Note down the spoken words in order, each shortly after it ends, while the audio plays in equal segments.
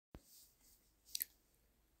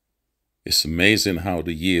It's amazing how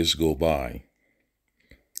the years go by.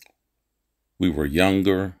 We were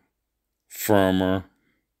younger, firmer,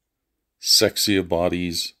 sexier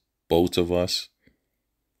bodies, both of us,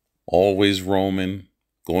 always roaming,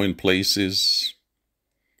 going places,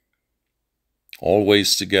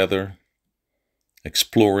 always together,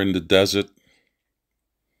 exploring the desert.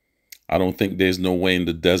 I don't think there's no way in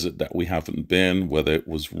the desert that we haven't been, whether it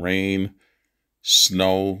was rain,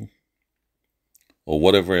 snow, or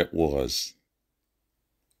whatever it was.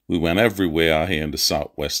 We went everywhere out here in the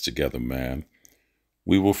Southwest together, man.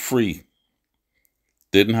 We were free.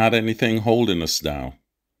 Didn't have anything holding us down.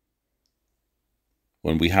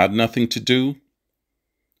 When we had nothing to do,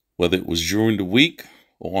 whether it was during the week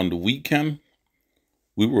or on the weekend,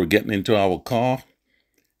 we were getting into our car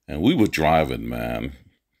and we were driving, man.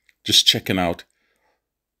 Just checking out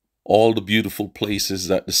all the beautiful places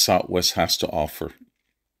that the Southwest has to offer.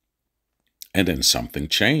 And then something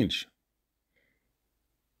changed.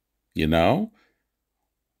 You know,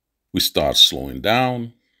 we start slowing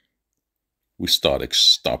down. We stop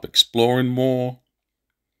exploring more.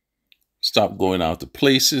 Stop going out to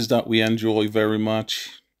places that we enjoy very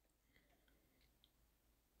much.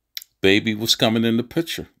 Baby was coming in the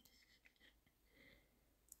picture.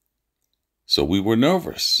 So we were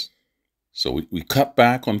nervous. So we cut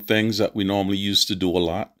back on things that we normally used to do a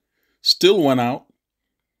lot. Still went out.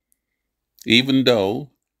 Even though,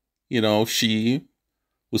 she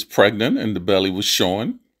was pregnant and the belly was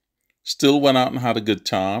showing. Still went out and had a good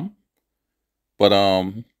time. But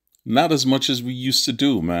not as much as we used to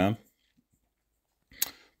do, man.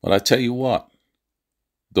 But I tell you what,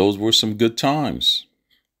 those were some good times.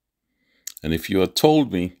 And if you had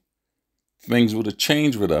told me things would have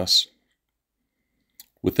changed with us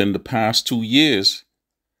within the past 2 years,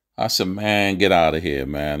 I said, man, get out of here,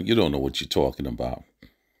 man. You don't know what you're talking about.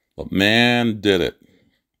 But man, did it.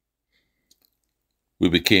 We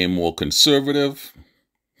became more conservative.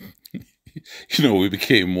 We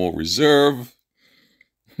became more reserved.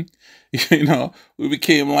 We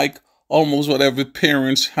became like almost what every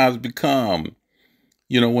parent has become,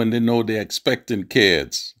 when they know they're expecting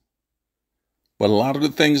kids. But a lot of the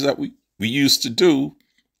things that we used to do,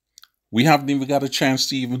 we haven't even got a chance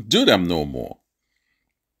to even do them no more.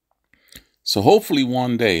 So hopefully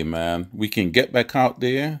one day, man, we can get back out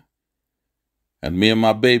there and me and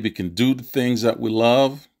my baby can do the things that we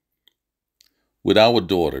love with our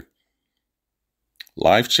daughter.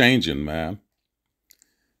 Life-changing, man.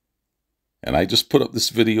 And I just put up this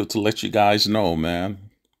video to let you guys know, man.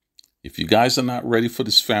 If you guys are not ready for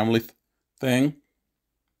this family thing,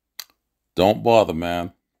 don't bother,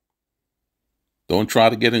 man. Don't try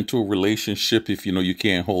to get into a relationship if you know you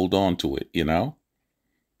can't hold on to it,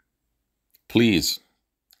 Please,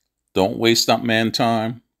 don't waste that man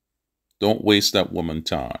time. Don't waste that woman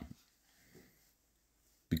time.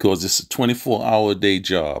 Because it's a 24-hour-a-day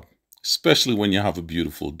job, especially when you have a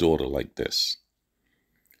beautiful daughter like this.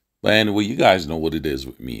 But anyway, you guys know what it is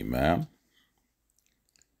with me, man.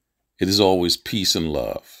 It is always peace and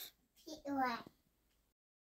love.